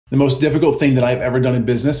The most difficult thing that I've ever done in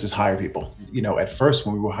business is hire people. At first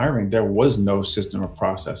when we were hiring, there was no system or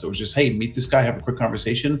process. It was just, hey, meet this guy, have a quick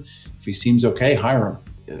conversation. If he seems okay, hire him.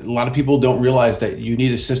 A lot of people don't realize that you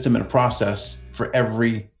need a system and a process for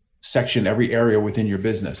every section, every area within your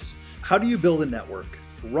business. How do you build a network,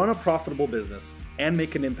 run a profitable business, and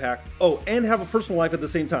make an impact? Oh, and have a personal life at the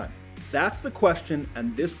same time? That's the question,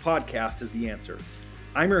 and this podcast is the answer.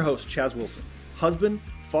 I'm your host, Chaz Wilson, husband,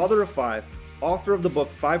 father of 5, author of the book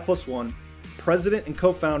 5+1, president and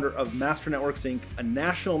co-founder of Master Networks, Inc., a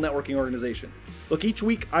national networking organization. Look, each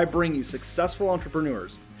week I bring you successful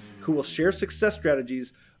entrepreneurs who will share success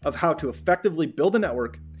strategies of how to effectively build a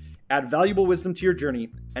network, add valuable wisdom to your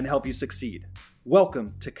journey, and help you succeed.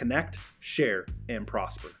 Welcome to Connect, Share, and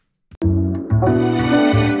Prosper.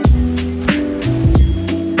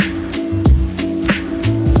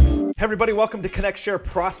 Hey everybody, welcome to Connect, Share,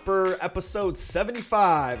 Prosper, episode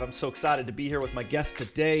 75. I'm so excited to be here with my guest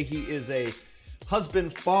today. He is a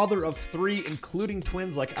husband, father of 3, including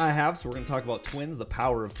twins like I have. So we're going to talk about twins, the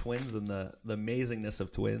power of twins, and the amazingness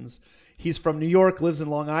of twins. He's from New York, lives in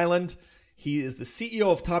Long Island. He is the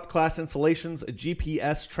CEO of Top Class Installations, a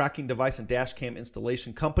GPS tracking device and dash cam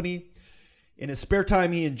installation company. In his spare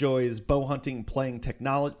time, he enjoys bow hunting, playing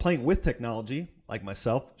with technology, like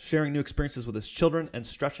myself, sharing new experiences with his children, and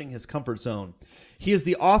stretching his comfort zone. He is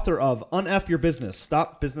the author of Unf Your Business,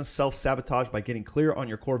 Stop Business Self-Sabotage by Getting Clear on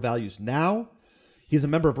Your Core Values Now. He's a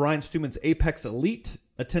member of Ryan Stewman's Apex Elite,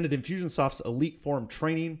 attended Infusionsoft's Elite Forum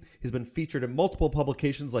training. He's been featured in multiple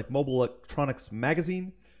publications like Mobile Electronics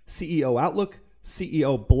Magazine, CEO Outlook,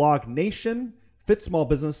 CEO Blog Nation, Fit Small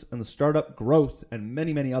Business, and the Startup Growth, and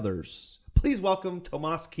many, many others. Please welcome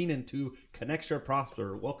Tomas Keenan to Connect, Share,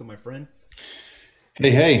 Prosper. Welcome, my friend.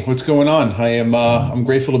 Hey, what's going on? I'm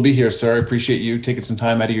grateful to be here, sir. I appreciate you taking some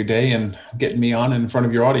time out of your day and getting me on in front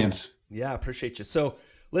of your audience. Yeah, I appreciate you. So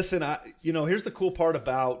listen, here's the cool part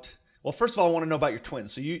about, well, first of all, I want to know about your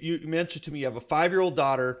twins. So you mentioned to me you have a 5-year-old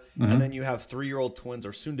daughter, and then you have 3-year-old twins,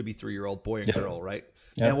 or soon to be 3-year-old boy and girl, right?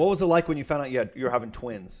 Yeah. And what was it like when you found out you were having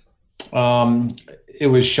twins? It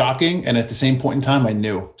was shocking. And at the same point in time, I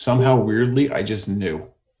knew. Somehow, weirdly, I just knew.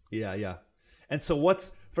 Yeah. And so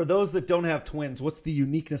for those that don't have twins, what's the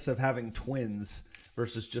uniqueness of having twins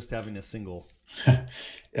versus just having a single?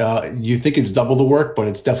 You think it's double the work, but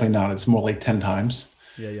it's definitely not. It's more like 10 times.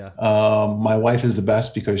 Yeah. My wife is the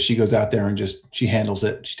best because she goes out there and she handles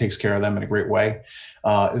it. She takes care of them in a great way.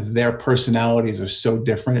 Their personalities are so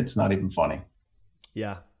different. It's not even funny.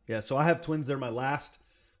 Yeah. So I have twins. They're my last.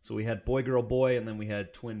 So we had boy, girl, boy, and then we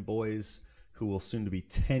had twin boys who will soon to be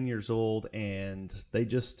 10 years old. And they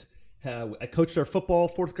just I coached our football,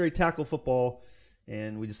 4th grade tackle football,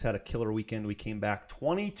 and we just had a killer weekend. We came back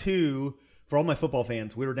 22, for all my football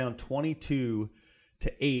fans, we were down 22-8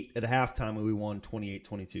 at halftime, and we won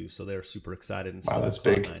 28-22. So they're super excited. And wow, that's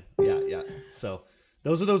big. 9. Yeah. So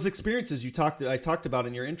those are those experiences I talked about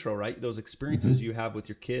in your intro, right? Those experiences you have with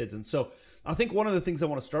your kids. And so I think one of the things I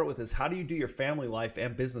want to start with is, how do you do your family life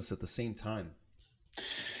and business at the same time?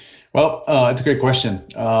 Well, it's a great question.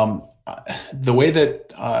 The way that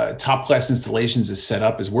Top Class Installations is set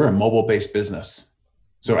up is we're a mobile-based business.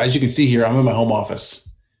 So as you can see here, I'm in my home office.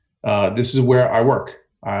 This is where I work.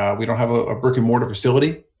 We don't have a brick and mortar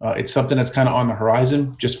facility. It's something that's kind of on the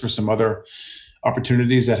horizon, just for some other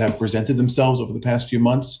opportunities that have presented themselves over the past few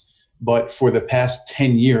months. But for the past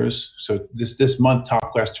 10 years, so this month,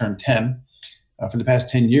 Top Class turned 10. For the past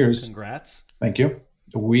 10 years. Congrats. Thank you.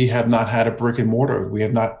 We have not had a brick and mortar. We're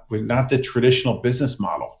not the traditional business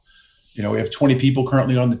model. We have 20 people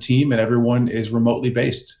currently on the team, and everyone is remotely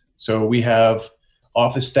based. So we have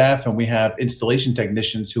office staff and we have installation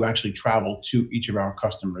technicians who actually travel to each of our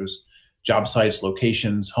customers' job sites,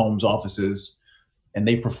 locations, homes, offices, and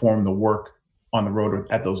they perform the work on the road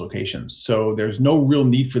at those locations. So there's no real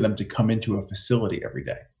need for them to come into a facility every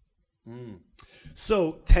day.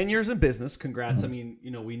 So 10 years in business, congrats. I mean,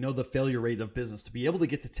 we know the failure rate of business to be able to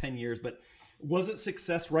get to 10 years, but was it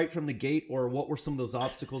success right from the gate, or what were some of those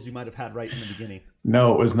obstacles you might have had right in the beginning?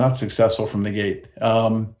 No, it was not successful from the gate.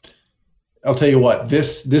 I'll tell you what,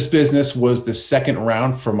 this business was the second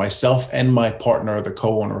round for myself and my partner, the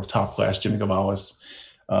co-owner of Top Class, Jimmy Gavales.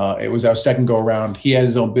 It was our second go around. He had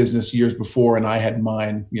his own business years before, and I had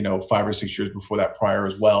mine, 5 or 6 years before that prior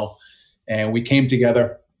as well. And we came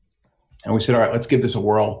together and we said, all right, let's give this a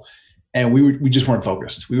whirl. And we just weren't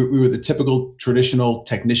focused. We were the typical traditional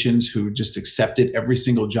technicians who just accepted every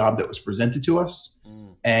single job that was presented to us.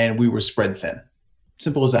 And we were spread thin.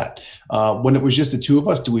 Simple as that. When it was just the two of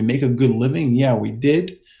us, did we make a good living? Yeah, we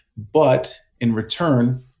did. But in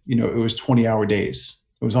return, it was 20-hour days.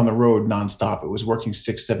 It was on the road nonstop. It was working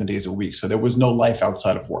 6-7 days a week. So there was no life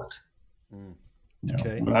outside of work. You know,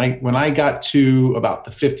 Okay. when I got to about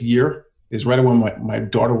the 5th year is right when my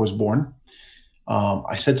daughter was born.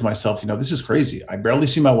 I said to myself, this is crazy. I barely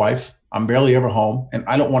see my wife. I'm barely ever home. And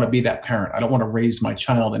I don't want to be that parent. I don't want to raise my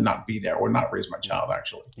child and not be there, or not raise my child,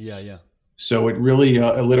 actually. Yeah. So it really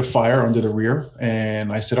lit a fire under the rear.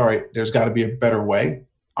 And I said, all right, there's got to be a better way.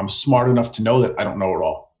 I'm smart enough to know that I don't know it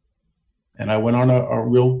all. And I went on a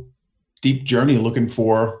real deep journey looking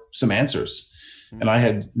for some answers. And I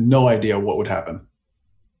had no idea what would happen.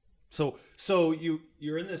 So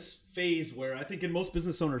you're in this phase where I think, and most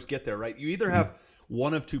business owners get there, right? You either have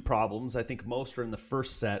one of two problems. I think most are in the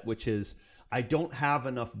first set, which is I don't have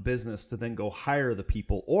enough business to then go hire the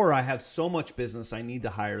people, or I have so much business I need to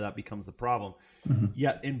hire. That becomes the problem.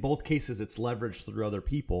 Yet in both cases, it's leveraged through other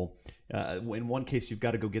people. In one case, you've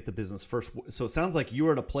got to go get the business first. So it sounds like you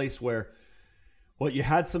were at a place where, you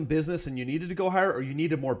had some business and you needed to go hire, or you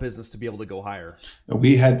needed more business to be able to go hire?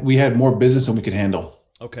 We had more business than we could handle.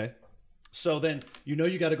 Okay. So then,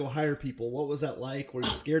 you got to go hire people. What was that like? Were you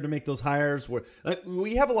scared to make those hires?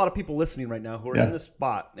 We have a lot of people listening right now who are in this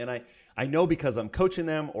spot. And I know because I'm coaching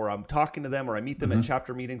them, or I'm talking to them, or I meet them at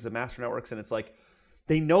chapter meetings at master networks. And it's like,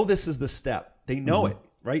 they know this is the step. They know it,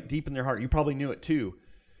 right? Deep in their heart. You probably knew it too.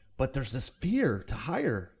 But there's this fear to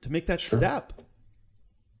hire, to make that step.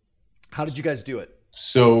 How did you guys do it?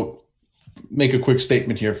 So make a quick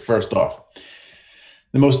statement here. First off,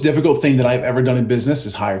 the most difficult thing that I've ever done in business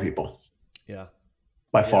is hire people. Yeah.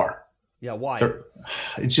 By far. Yeah. Why?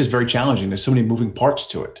 It's just very challenging. There's so many moving parts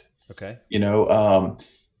to it. Okay. A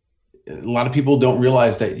lot of people don't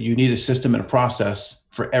realize that you need a system and a process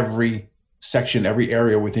for every section, every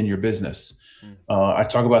area within your business. I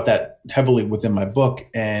talk about that heavily within my book.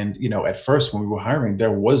 And, at first when we were hiring,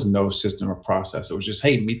 there was no system or process. It was just,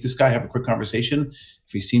 hey, meet this guy, have a quick conversation.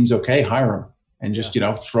 If he seems okay, hire him. And just,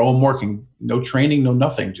 throw him working. No training, no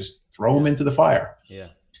nothing. Just throw him into the fire. Yeah.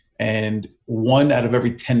 And 1 out of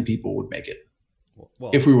every 10 people would make it.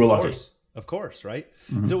 Well, if we were lucky. Of course, right?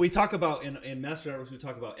 So we talk about, in Master Networks, we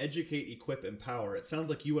talk about educate, equip, empower. It sounds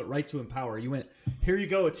like you went right to empower. You went, here you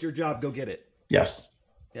go, it's your job, go get it. Yes.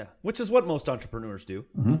 Yeah, which is what most entrepreneurs do.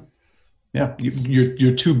 Yeah,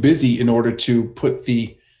 you're too busy in order to put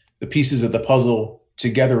the pieces of the puzzle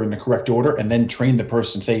together in the correct order, and then train the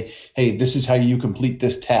person. Say, hey, this is how you complete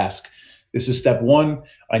this task. This is step 1.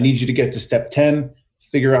 I need you to get to step 10.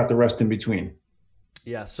 Figure out the rest in between.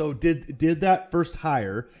 Yeah. So did that first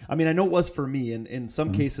hire? I mean, I know it was for me. And in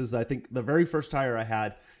some cases, I think the very first hire I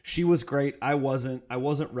had, she was great. I wasn't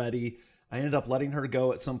ready. I ended up letting her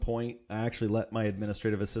go at some point. I actually let my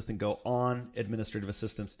administrative assistant go on Administrative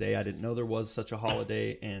Assistance Day. I didn't know there was such a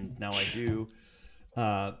holiday, and now I do.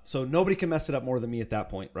 So nobody can mess it up more than me at that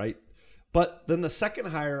point, right? But then the second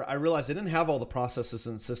hire, I realized I didn't have all the processes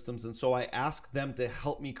and systems, and so I asked them to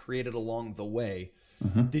help me create it along the way.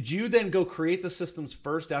 Did you then go create the systems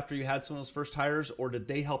first after you had some of those first hires, or did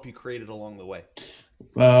they help you create it along the way?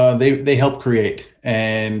 They helped create,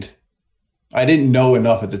 and I didn't know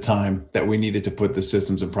enough at the time that we needed to put the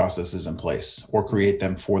systems and processes in place or create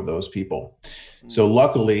them for those people. So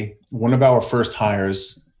luckily, one of our first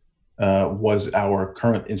hires was our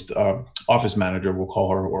current office manager, we'll call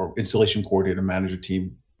her, or installation coordinator, manager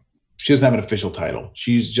team. She doesn't have an official title.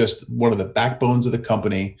 She's just one of the backbones of the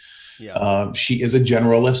company. Yeah. She is a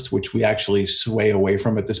generalist, which we actually sway away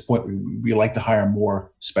from at this point. We like to hire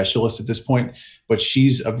more specialists at this point, but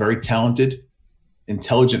she's a very talented,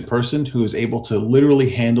 intelligent person who is able to literally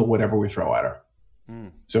handle whatever we throw at her.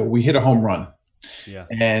 So we hit a home run. Yeah.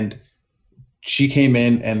 And she came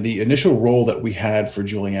in, and the initial role that we had for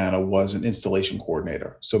Juliana was an installation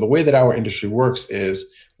coordinator. So the way that our industry works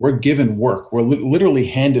is we're given work. We're literally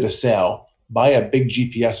handed a sale by a big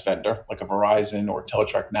GPS vendor like a Verizon or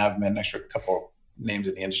Teletrac Navman, extra couple of names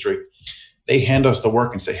in the industry. They hand us the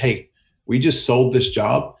work and say, hey, we just sold this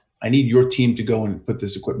job. I need your team to go and put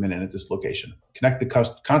this equipment in at this location. Contact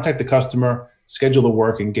the customer, schedule the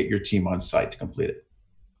work, and get your team on site to complete it.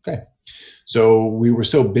 Okay. So we were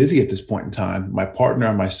so busy at this point in time, my partner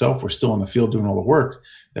and myself were still in the field doing all the work,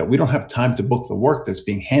 that we don't have time to book the work that's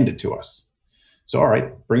being handed to us. So, all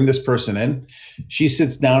right, bring this person in. She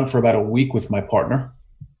sits down for about a week with my partner,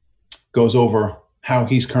 goes over how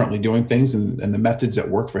he's currently doing things and the methods that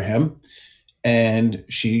work for him. And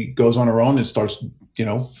she goes on her own and starts,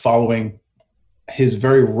 following his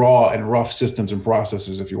very raw and rough systems and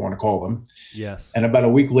processes, if you want to call them. Yes. And about a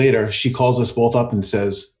week later, she calls us both up and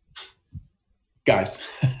says, guys,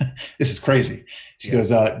 this is crazy. She goes,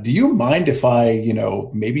 do you mind if I,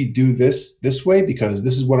 maybe do this way? Because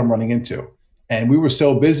this is what I'm running into. And we were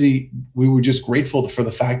so busy, we were just grateful for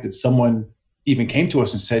the fact that someone even came to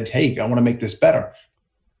us and said, hey, I want to make this better.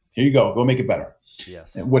 Here you go make it better.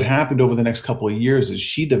 Yes. And what happened over the next couple of years is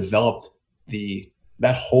she developed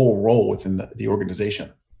that whole role within the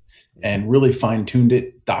organization and really fine-tuned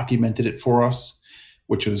it, documented it for us,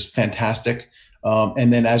 which was fantastic.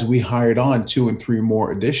 And then as we hired on 2 and 3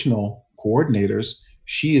 more additional coordinators,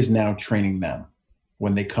 she is now training them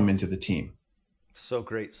when they come into the team. So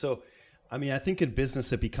great. So, I mean, I think in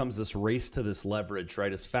business, it becomes this race to this leverage,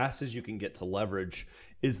 right? As fast as you can get to leverage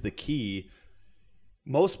is the key.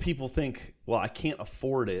 Most people think, well, I can't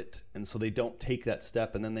afford it. And so they don't take that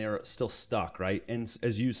step, and then they are still stuck, right? And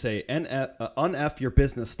as you say, unf your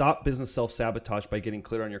business, stop business self-sabotage by getting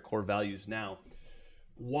clear on your core values now.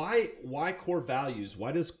 Why core values?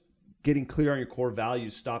 Why does getting clear on your core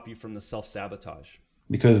values stop you from the self-sabotage?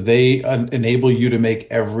 Because they enable you to make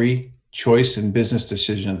every choice and business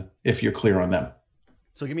decision if you're clear on them.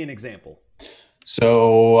 So give me an example.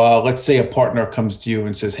 So let's say a partner comes to you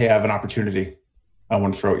and says, hey, I have an opportunity I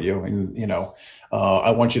want to throw at you. And,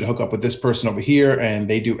 I want you to hook up with this person over here and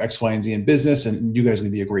they do X, Y, and Z in business. And you guys are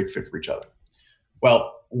going to be a great fit for each other.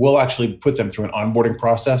 Well, we'll actually put them through an onboarding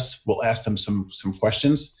process. We'll ask them some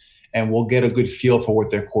questions and we'll get a good feel for what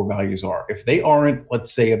their core values are. If they aren't,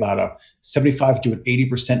 let's say about a 75 to an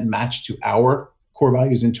 80% match to our core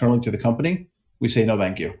values internally to the company, we say, no,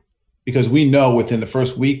 thank you. Because we know within the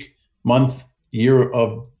first week, month, year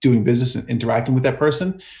of doing business and interacting with that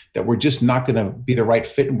person, that we're just not going to be the right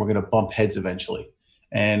fit and we're going to bump heads eventually.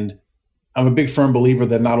 And I'm a big firm believer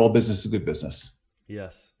that not all business is good business.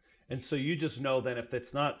 Yes. And so you just know that if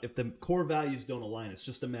the core values don't align, it's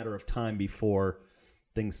just a matter of time before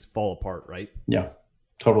things fall apart, right? Yeah,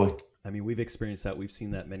 totally. I mean, we've experienced that. We've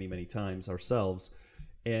seen that many, many times ourselves.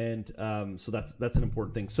 And so that's an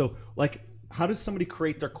important thing. So like, how does somebody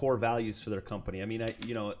create their core values for their company? I mean,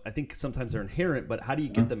 I think sometimes they're inherent, but how do you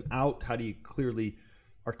get them out? How do you clearly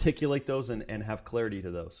articulate those and have clarity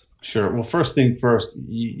to those? Sure. Well, first thing first,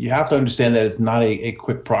 you have to understand that it's not a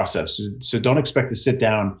quick process. So don't expect to sit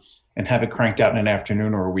down and have it cranked out in an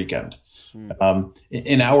afternoon or a weekend.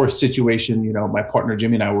 In our situation, my partner,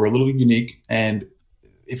 Jimmy, and I were a little unique. And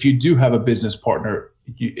if you do have a business partner,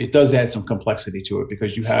 it does add some complexity to it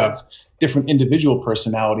because you have different individual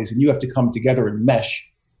personalities and you have to come together and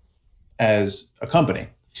mesh as a company.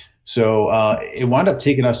 So it wound up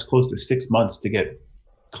taking us close to 6 months to get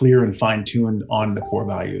clear and fine-tuned on the core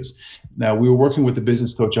values. Now, we were working with the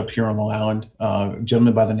business coach up here on Long Island, a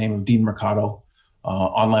gentleman by the name of Dean Mercado,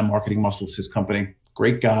 Online Marketing Muscles, his company.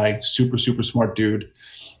 Great guy, super, super smart dude.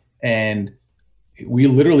 And we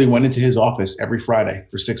literally went into his office every Friday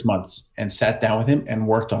for 6 months and sat down with him and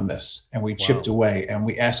worked on this. And we chipped away and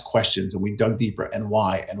we asked questions and we dug deeper and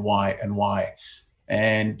why and why and why.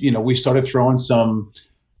 And, we started throwing some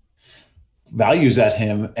values at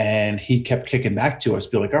him and he kept kicking back to us,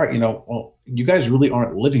 be like, all right, well, you guys really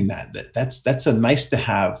aren't living that. That's a nice to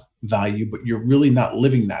have value, but you're really not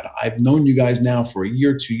living that. I've known you guys now for a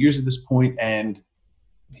year, 2 years at this point, and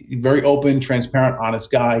very open, transparent, honest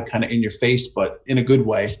guy, kind of in your face, but in a good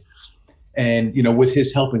way. And, with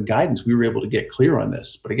his help and guidance, we were able to get clear on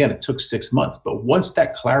this. But again, it took 6 months. But once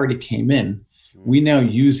that clarity came in, we now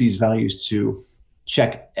use these values to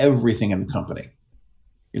check everything in the company.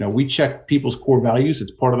 We check people's core values.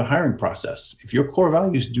 It's part of the hiring process. If your core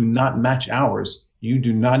values do not match ours, you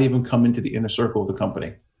do not even come into the inner circle of the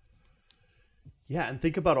company. Yeah, and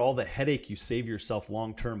think about all the headache you save yourself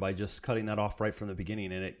long-term by just cutting that off right from the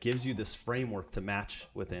beginning, and it gives you this framework to match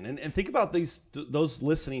within. And think about those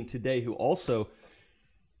listening today who also,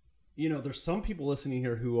 there's some people listening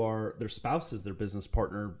here who are their spouse is their business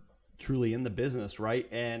partner, truly in the business, right?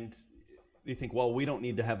 And they think, well, we don't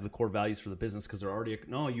need to have the core values for the business because they're already,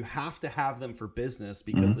 no, you have to have them for business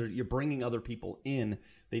because you're bringing other people in.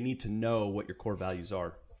 They need to know what your core values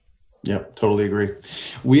are. Yeah, totally agree.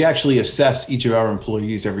 We actually assess each of our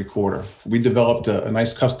employees every quarter. We developed a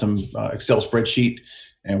nice custom Excel spreadsheet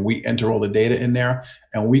and we enter all the data in there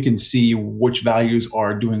and we can see which values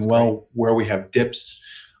are doing well, where we have dips,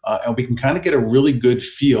 and we can kind of get a really good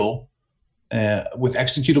feel with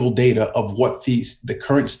executable data of what the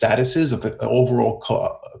current status is of the overall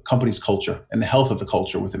company's culture and the health of the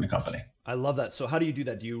culture within the company. I love that. So how do you do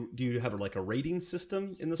that? Do you have like a rating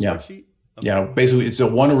system in the spreadsheet? Okay. Yeah, basically it's a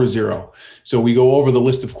 1 or a 0. So we go over the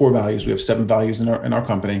list of core values. We have 7 values in our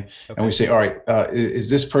company, and we say, all right, is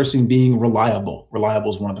this person being reliable? Reliable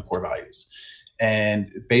is one of the core values. And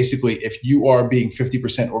basically, if you are being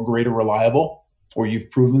 50% or greater reliable, or you've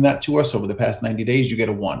proven that to us over the past 90 days, you get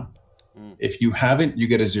a 1. If you haven't, you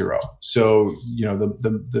get a 0. So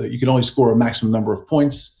you can only score a maximum number of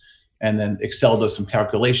points. And then Excel does some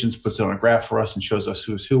calculations, puts it on a graph for us and shows us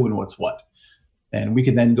who's who and what's what. And we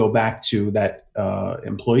can then go back to that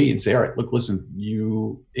employee and say, all right, look, listen,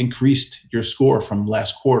 you increased your score from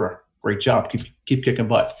last quarter. Great job. Keep kicking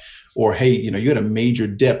butt. Or, hey, you had a major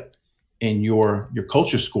dip in your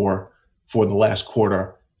culture score for the last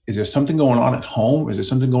quarter. Is there something going on at home? Is there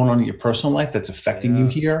something going on in your personal life that's affecting you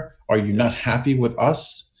here? Are you not happy with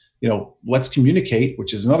us? Let's communicate,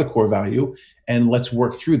 which is another core value, and let's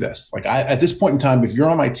work through this. Like at this point in time, if you're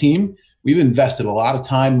on my team, we've invested a lot of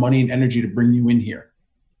time, money, and energy to bring you in here.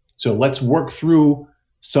 So let's work through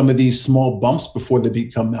some of these small bumps before they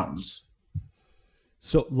become mountains.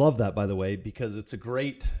 So love that, by the way, because it's a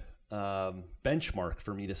great benchmark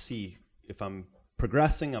for me to see if I'm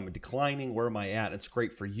progressing, I'm declining, where am I at? It's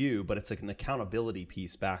great for you, but it's like an accountability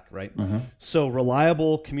piece back, right? Mm-hmm. So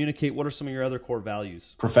reliable, communicate. What are some of your other core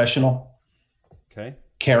values? Professional. Okay.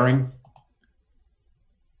 Caring.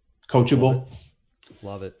 Coachable.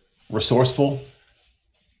 Love it. Resourceful.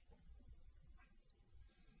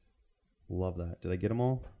 Love that. Did I get them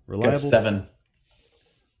all? Reliable. Got 7.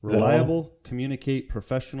 Reliable, communicate,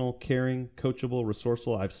 professional, caring, coachable,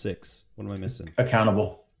 resourceful. I have 6. What am I missing?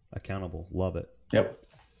 Accountable. Accountable. Love it. Yep.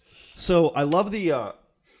 So I love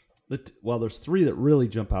there's 3 that really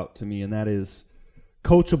jump out to me, and that is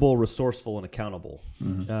coachable, resourceful, and accountable.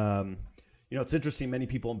 Mm-hmm. It's interesting. Many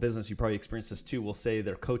people in business, you probably experience this too, will say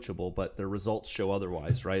they're coachable, but their results show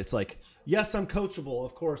otherwise, right? It's like, yes, I'm coachable.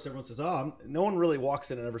 Of course, everyone says, no one really walks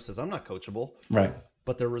in and ever says, I'm not coachable. Right.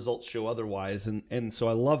 But their results show otherwise. And so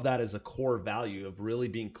I love that as a core value of really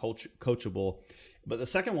being coachable. But the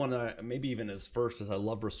second one, maybe even as first, is I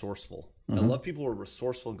love resourceful. Mm-hmm. I love people who are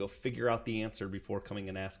resourceful and go figure out the answer before coming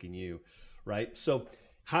and asking you, right? So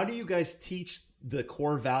how do you guys teach the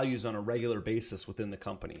core values on a regular basis within the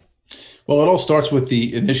company? Well, it all starts with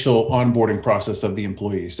the initial onboarding process of the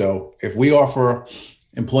employee. So if we offer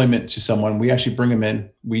employment to someone, we actually bring them in.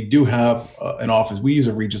 We do have an office. We use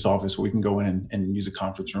a Regis office where we can go in and use a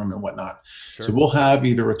conference room and whatnot. Sure. So we'll have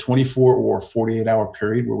either a 24 or 48-hour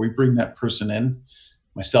period where we bring that person in,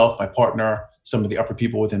 myself, my partner, some of the upper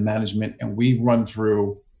people within management, and we run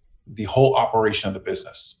through the whole operation of the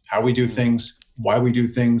business, how we do things, why we do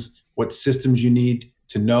things, what systems you need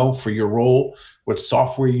to know for your role, what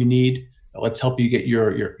software you need. Let's help you get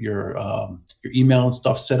your email and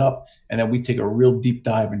stuff set up. And then we take a real deep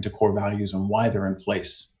dive into core values and why they're in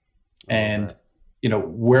place. And,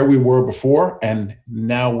 where we were before, and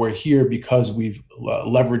now we're here because we've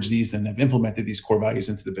leveraged these and have implemented these core values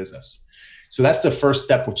into the business. So that's the first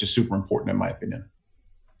step, which is super important in my opinion.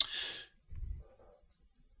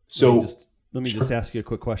 So let me just ask you a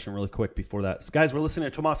quick question really quick before that. So guys, we're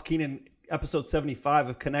listening to Tomas Keenan, episode 75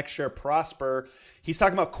 of Connect, Share, Prosper. He's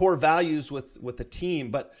talking about core values with the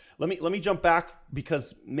team, but let me jump back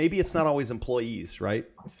because maybe it's not always employees, right?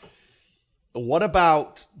 What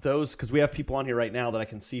about those, because we have people on here right now that I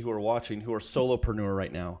can see who are watching who are solopreneur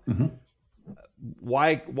right now. Mm-hmm.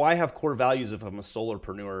 Why have core values if I'm a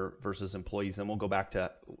solopreneur versus employees? And we'll go back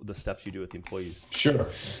to the steps you do with the employees. Sure.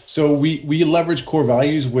 So we leverage core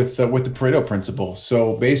values with the Pareto principle.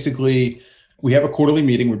 So basically, we have a quarterly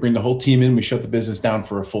meeting. We bring the whole team in. We shut the business down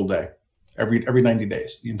for a full day. Every 90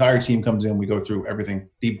 days, the entire team comes in. We go through everything,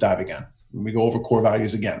 deep dive again. We go over core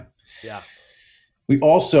values again. Yeah. We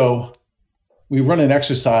run an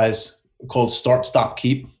exercise called Start, Stop,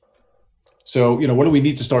 Keep. So, what do we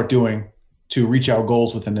need to start doing to reach our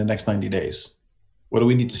goals within the next 90 days? What do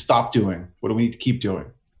we need to stop doing? What do we need to keep doing?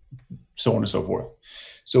 So on and so forth.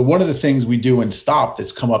 So one of the things we do in Stop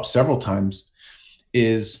that's come up several times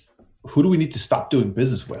is, who do we need to stop doing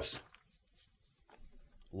business with?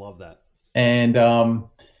 Love that. And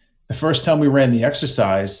the first time we ran the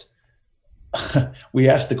exercise, we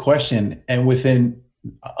asked the question, and within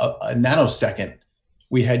a nanosecond,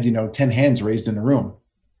 we had 10 hands raised in the room.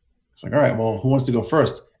 It's like, all right, well, who wants to go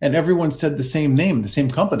first? And everyone said the same name, the same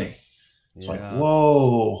company. It's like,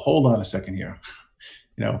 whoa, hold on a second here.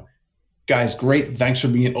 Guys, great. Thanks for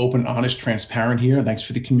being open, honest, transparent here. Thanks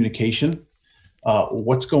for the communication.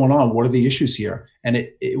 What's going on? What are the issues here? And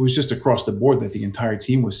it was just across the board that the entire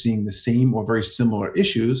team was seeing the same or very similar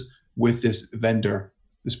issues with this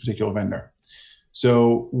particular vendor.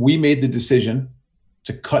 So we made the decision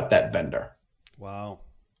to cut that vendor. Wow.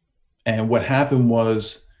 And what happened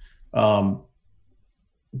was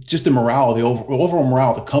just the morale, the overall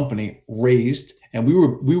morale of the company raised, and we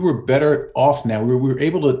were better off now. We were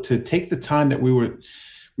able to take the time that we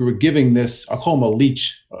were giving this, I'll call them a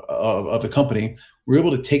leech of the company. We were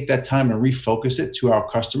able to take that time and refocus it to our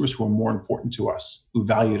customers who are more important to us, who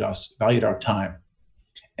valued our time.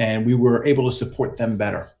 And we were able to support them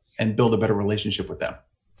better and build a better relationship with them.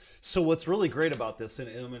 So what's really great about this, and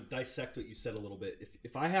I'm going to dissect what you said a little bit.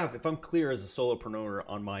 If I'm clear as a solopreneur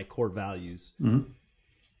on my core values,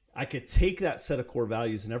 I could take that set of core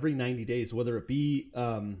values, and every 90 days, whether it be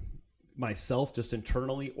myself just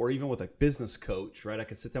internally or even with a business coach, right? I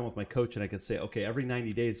could sit down with my coach and I could say, okay, every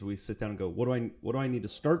 90 days we sit down and go, what do I need to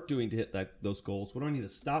start doing to hit those goals? What do I need to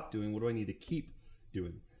stop doing? What do I need to keep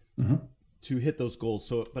doing to hit those goals?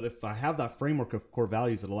 So, but if I have that framework of core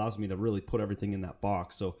values, it allows me to really put everything in that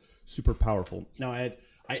box. So super powerful. Now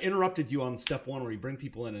I interrupted you on step 1 where you bring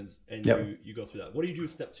people in and you go through that. What do you do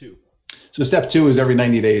with step 2? So step 2 is every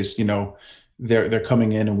 90 days, they're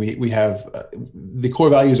coming in, and we have the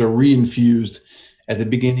core values are reinfused at the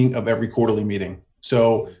beginning of every quarterly meeting.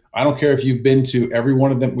 So I don't care if you've been to every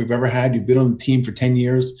one of them we've ever had, you've been on the team for 10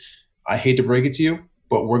 years. I hate to break it to you,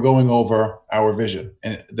 but we're going over our vision.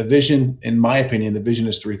 And the vision, in my opinion, the vision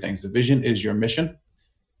is 3 things. The vision is your mission.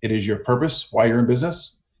 It is your purpose, why you're in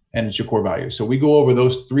business, and it's your core values. So we go over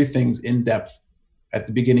those 3 things in depth at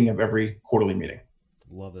the beginning of every quarterly meeting.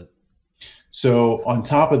 Love it. So on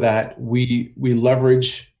top of that, we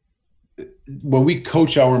leverage, when we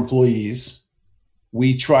coach our employees,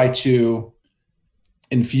 we try to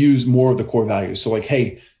infuse more of the core values. So like,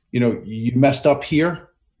 hey, you messed up here,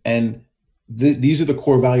 and these are the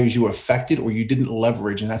core values you affected or you didn't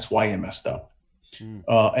leverage, and that's why you messed up.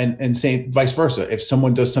 And same vice versa. If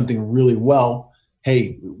someone does something really well,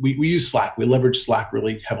 hey, we use Slack. We leverage Slack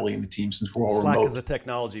really heavily in the team since we're all Slack remote. Is a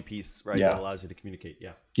technology piece, right? That allows you to communicate.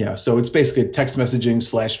 Yeah. Yeah. So it's basically a text messaging /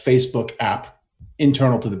 Facebook app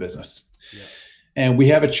internal to the business. Yeah. And we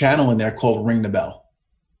have a channel in there called Ring the Bell.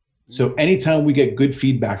 So anytime we get good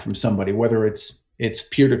feedback from somebody, whether it's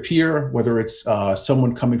peer-to-peer, whether it's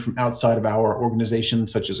someone coming from outside of our organization,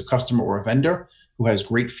 such as a customer or a vendor who has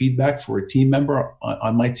great feedback for a team member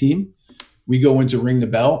on my team, we go into Ring the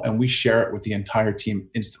Bell and we share it with the entire team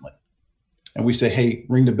instantly. And we say, hey,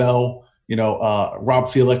 ring the bell. Rob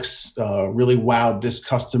Felix really wowed this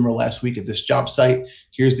customer last week at this job site.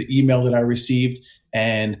 Here's the email that I received.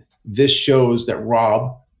 And this shows that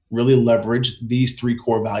Rob really leveraged these 3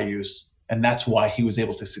 core values. And that's why he was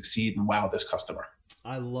able to succeed and wow this customer.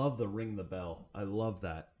 I love the ring the bell. I love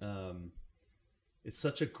that. It's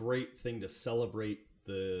such a great thing to celebrate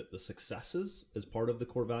the successes as part of the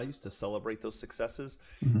core values, to celebrate those successes.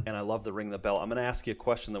 And I love the ring the bell. I'm going to ask you a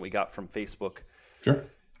question that we got from Facebook. Sure.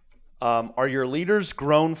 Are your leaders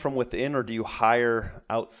grown from within, or do you hire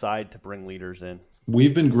outside to bring leaders in?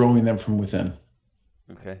 We've been growing them from within.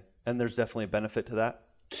 Okay. And there's definitely a benefit to that?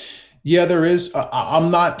 Yeah, there is.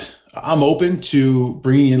 I'm open to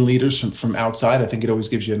bringing in leaders from outside. I think it always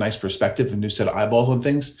gives you a nice perspective, a new set of eyeballs on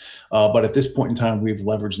things. But at this point in time, we've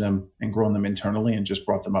leveraged them and grown them internally and just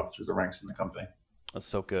brought them up through the ranks in the company. That's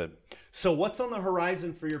so good. So what's on the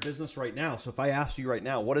horizon for your business right now? So if I asked you right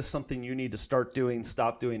now, what is something you need to start doing,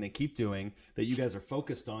 stop doing, and keep doing that you guys are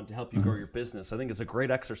focused on to help you grow your business? I think it's a great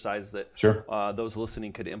exercise that those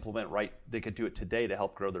listening could implement They could do it today to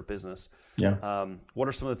help grow their business. Yeah. What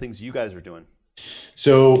are some of the things you guys are doing?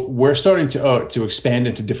 So we're starting to expand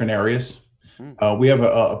into different areas. We have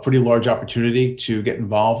a pretty large opportunity to get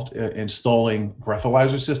involved in installing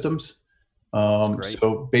breathalyzer systems.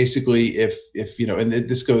 So basically if and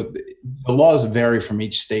this goes, the laws vary from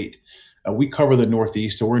each state. We cover the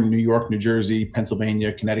Northeast, so we're in New York, New Jersey,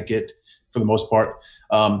 Pennsylvania, Connecticut for the most part.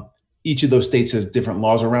 Each of those states has different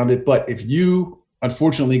laws around it. But if you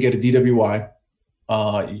unfortunately get a DWI,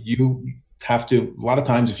 you have to, a lot of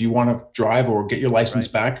times, if you want to drive or get your license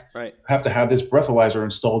back, you have to have this breathalyzer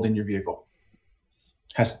installed in your vehicle.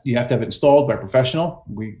 You have to have it installed by a professional.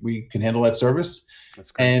 We can handle that service.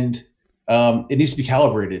 That's great. And it needs to be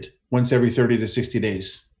calibrated once every 30 to 60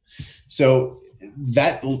 days. So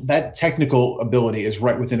that technical ability is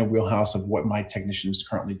right within a wheelhouse of what my technicians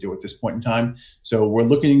currently do at this point in time. So we're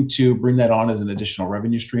looking to bring that on as an additional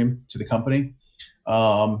revenue stream to the company.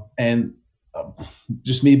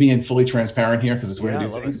 Just me being fully transparent here, because it's the way I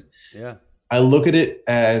do things. Yeah. I look at it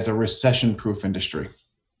as a recession-proof industry.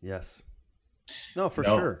 Yes. No, for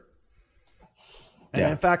sure. And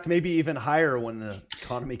in fact, maybe even higher when the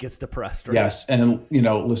economy gets depressed. Right? Yes. And,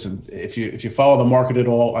 listen, if you follow the market at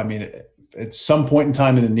all, I mean, at some point in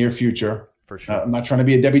time in the near future, for sure. I'm not trying to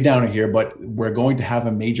be a Debbie Downer here, but we're going to have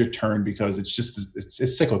a major turn because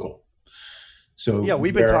it's cyclical. So yeah,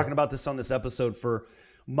 we've been talking about this on this episode for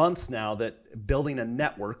months now, that building a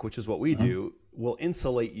network, which is what we do, will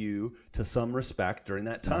insulate you to some respect during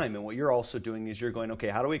that time. And what you're also doing is you're going, okay,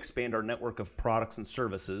 how do we expand our network of products and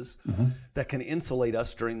services that can insulate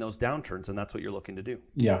us during those downturns? And that's what you're looking to do.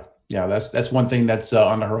 Yeah. Yeah. That's one thing that's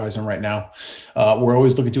on the horizon right now. We're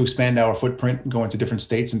always looking to expand our footprint and go into different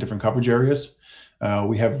states and different coverage areas.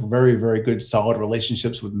 We have very, very good, solid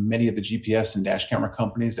relationships with many of the GPS and dash camera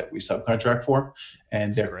companies that we subcontract for,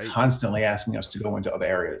 and they're constantly asking us to go into other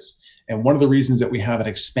areas. And one of the reasons that we haven't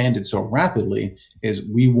expanded so rapidly is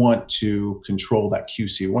we want to control that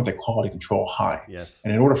QC. We want that quality control high. Yes.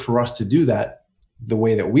 And in order for us to do that, the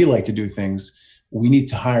way that we like to do things, we need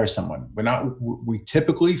to hire someone. We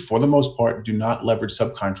typically, for the most part, do not leverage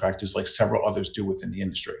subcontractors like several others do within the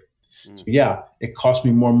industry. So yeah, it costs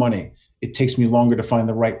me more money. It takes me longer to find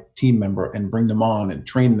the right team member and bring them on and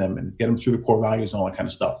train them and get them through the core values and all that kind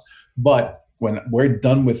of stuff. But when we're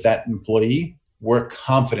done with that employee, we're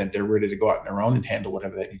confident they're ready to go out on their own and handle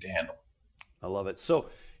whatever they need to handle. I love it. So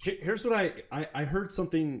here's what I heard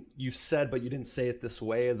something you said, but you didn't say it this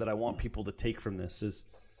way, that I want people to take from this is,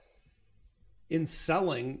 in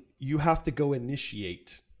selling, you have to go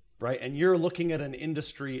initiate, right? And you're looking at an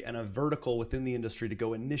industry and a vertical within the industry to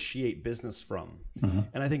go initiate business from.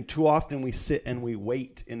 And I think too often we sit and we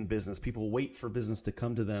wait in business. People wait for business to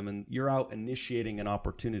come to them, and you're out initiating an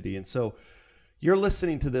opportunity. And so you're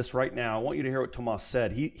listening to this right now. I want you to hear what Tomas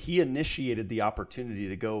said. He initiated the opportunity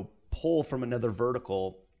to go pull from another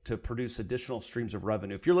vertical to produce additional streams of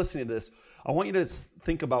revenue. If you're listening to this, I want you to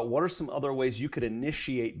think about what are some other ways you could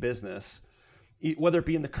initiate business, whether it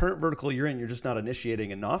be in the current vertical you're in, you're just not initiating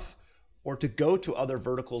enough, or to go to other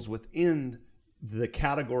verticals within the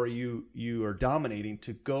category you are dominating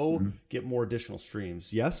to go get more additional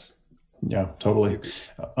streams. Yes? Yeah, totally.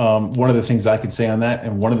 One of the things I could say on that,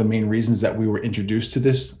 and one of the main reasons that we were introduced to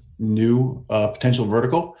this new potential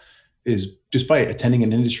vertical, is just by attending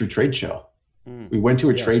an industry trade show. We went to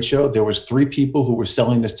a trade show. There was 3 people who were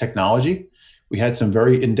selling this technology. We had some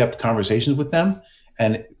very in-depth conversations with them.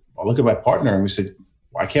 And I look at my partner and we said,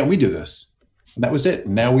 why can't we do this? And that was it.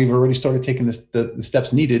 And now we've already started taking the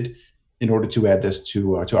steps needed in order to add this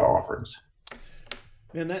to our offerings.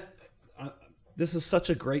 Man, this is such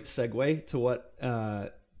a great segue to what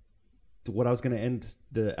I was going to end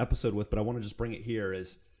the episode with, but I want to just bring it here.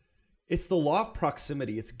 It's the law of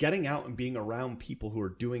proximity. It's getting out and being around people who are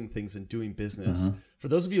doing things and doing business. For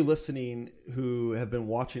those of you listening who have been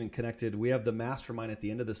watching and connected, we have the mastermind at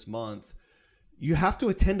the end of this month. You have to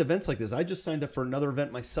attend events like this. I just signed up for another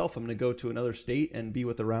event myself. I'm going to go to another state and be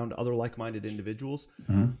around other like-minded individuals.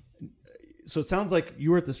 So it sounds like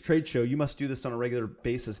you were at this trade show. You must do this on a regular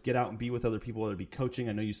basis. Get out and be with other people, whether it be coaching.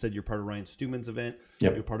 I know you said you're part of Ryan Stewman's event.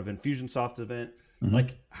 Yep. You're part of Infusionsoft's event.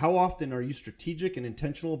 Like, how often are you strategic and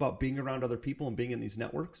intentional about being around other people and being in these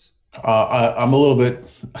networks? I'm a little bit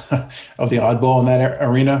of the oddball in that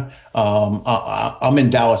arena. I'm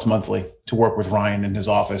in Dallas monthly to work with Ryan in his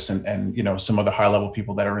office and some other high level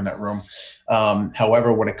people that are in that room.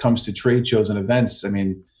 However, when it comes to trade shows and events, I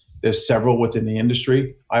mean, there's several within the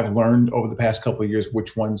industry. I've learned over the past couple of years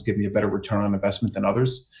which ones give me a better return on investment than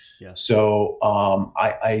others. Yeah. So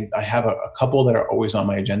I have a couple that are always on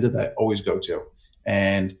my agenda that I always go to.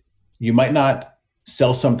 And you might not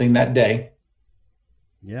sell something that day,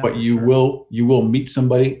 but you will meet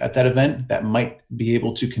somebody at that event that might be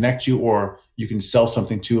able to connect you, or you can sell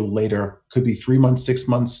something to later. Could be 3 months, 6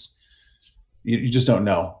 months. You just don't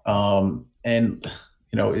know.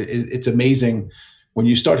 It's amazing when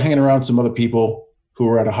you start hanging around some other people who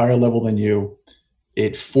are at a higher level than you.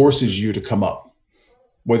 It forces you to come up,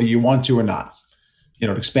 whether you want to or not. It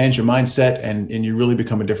expands your mindset and you really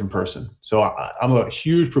become a different person. So I'm a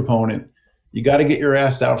huge proponent. You got to get your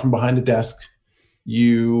ass out from behind the desk.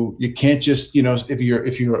 You can't just, if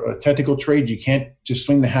you're a technical trade, you can't just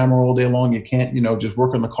swing the hammer all day long. You can't, just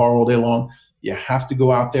work on the car all day long. You have to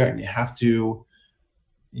go out there and you have to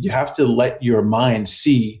let your mind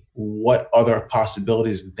see what other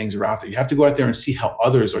possibilities and things are out there. You have to go out there and see how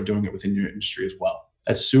others are doing it within your industry as well.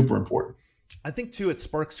 That's super important. I think too, it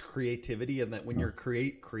sparks creativity, and that when you're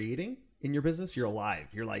creating in your business, you're alive.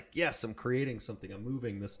 You're like, yes, I'm creating something. I'm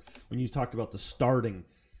moving this. When you talked about the starting,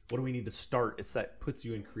 what do we need to start? It's that puts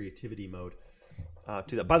you in creativity mode.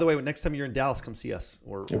 To that. By the way, next time you're in Dallas, come see us.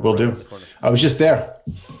 We'll do. I was just there.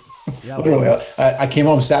 Yeah, literally. I came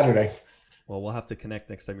home Saturday. Well, we'll have to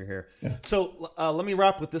connect next time you're here. Yeah. So let me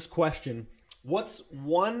wrap with this question. What's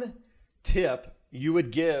one tip you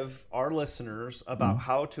would give our listeners about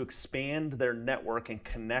how to expand their network and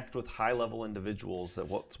connect with high-level individuals?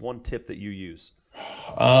 What's one tip that you use?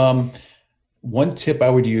 One tip I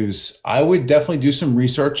would use, I would definitely do some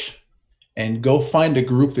research and go find a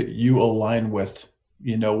group that you align with,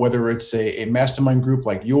 whether it's a mastermind group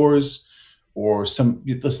like yours or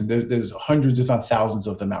there's hundreds, if not thousands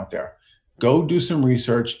of them out there. Go do some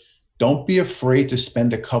research. Don't be afraid to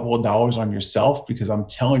spend a couple of dollars on yourself, because I'm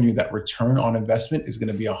telling you that return on investment is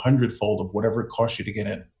going to be 100-fold of whatever it costs you to get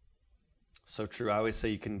in. So true. I always say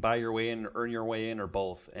you can buy your way in, earn your way in, or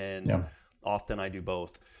both. And often I do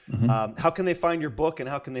both. How can they find your book and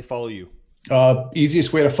how can they follow you?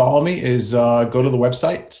 Easiest way to follow me is go to the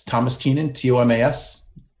website. It's Tomas Keenan, TOMAS,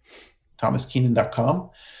 TomasKeenan.com.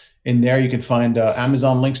 In there, you can find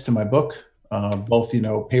Amazon links to my book, both,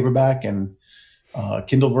 paperback and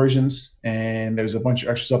Kindle versions. And there's a bunch of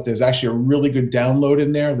extra stuff. There's actually a really good download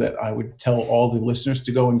in there that I would tell all the listeners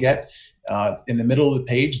to go and get. In the middle of the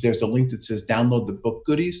page, there's a link that says download the book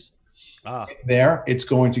goodies. There, it's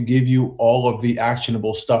going to give you all of the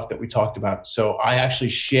actionable stuff that we talked about. So I actually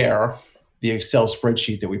share the Excel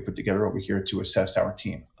spreadsheet that we put together over here to assess our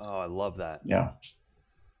team. Oh, I love that. Yeah.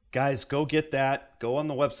 Guys, go get that. Go on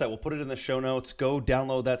the website. We'll put it in the show notes. Go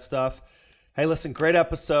download that stuff. Hey, listen, great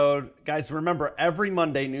episode. Guys, remember, every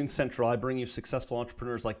Monday, noon Central, I bring you successful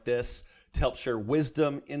entrepreneurs like this to help share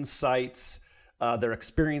wisdom, insights, their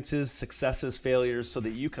experiences, successes, failures, so that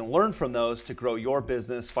you can learn from those to grow your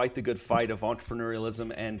business, fight the good fight of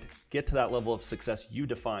entrepreneurialism, and get to that level of success you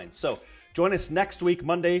define. So join us next week,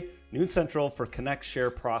 Monday, noon Central, for Connect, Share,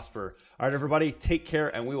 Prosper. All right, everybody, take care,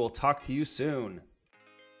 and we will talk to you soon.